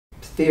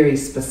very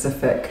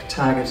specific,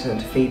 targeted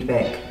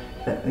feedback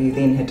that you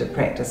then had to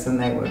practice, and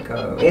they would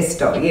go, yes,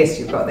 Doc, yes,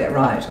 you've got that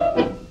right.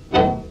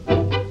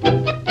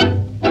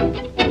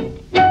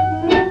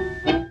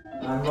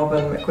 I'm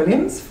Robyn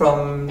McWilliams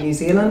from New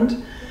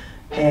Zealand,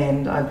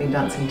 and I've been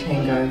dancing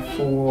tango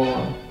for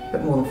a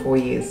bit more than 4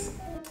 years.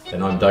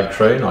 And I'm Doug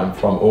Troon. I'm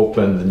from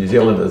Auckland, New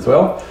Zealand as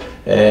well,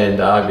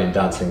 and I've been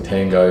dancing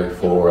tango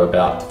for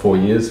about 4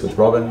 years with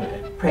Robyn.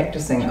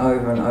 Practicing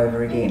over and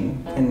over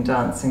again and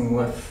dancing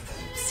with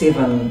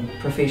 7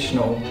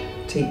 professional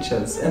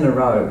teachers in a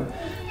row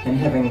and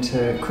having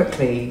to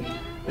quickly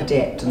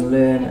adapt and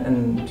learn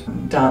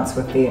and dance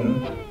with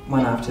them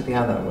one after the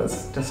other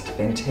was just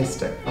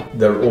fantastic.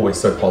 They're always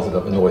so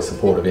positive and always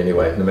supportive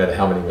anyway, no matter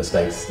how many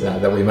mistakes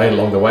that we made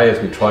along the way as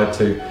we tried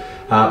to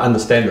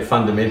understand the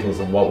fundamentals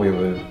of what we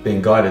were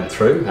being guided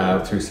through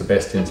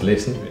Sebastian's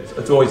lesson.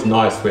 It's always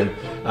nice when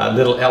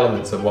little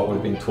elements of what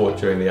we've been taught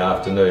during the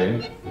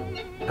afternoon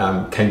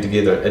came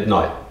together at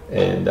night,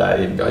 and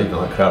even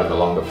on a crowded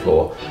along the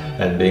floor,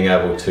 and being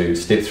able to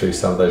step through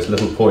some of those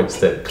little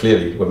points that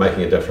clearly were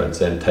making a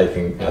difference and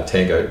taking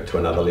tango to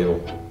another level.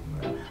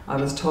 I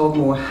was told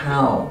more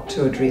how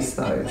to address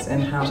those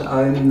and how to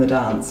own the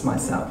dance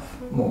myself,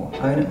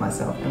 own it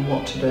myself and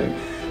what to do.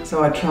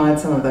 So I tried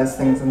some of those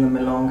things in the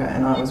milonga,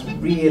 and I was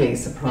really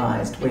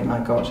surprised when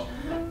I got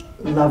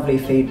lovely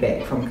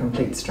feedback from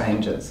complete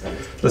strangers.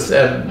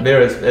 Listen,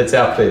 Mira, it's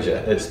our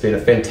pleasure. It's been a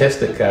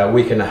fantastic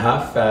week and a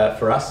half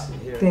for us.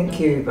 Thank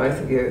you, both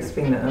of you. It's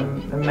been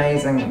an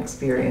amazing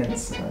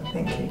experience.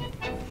 Thank you.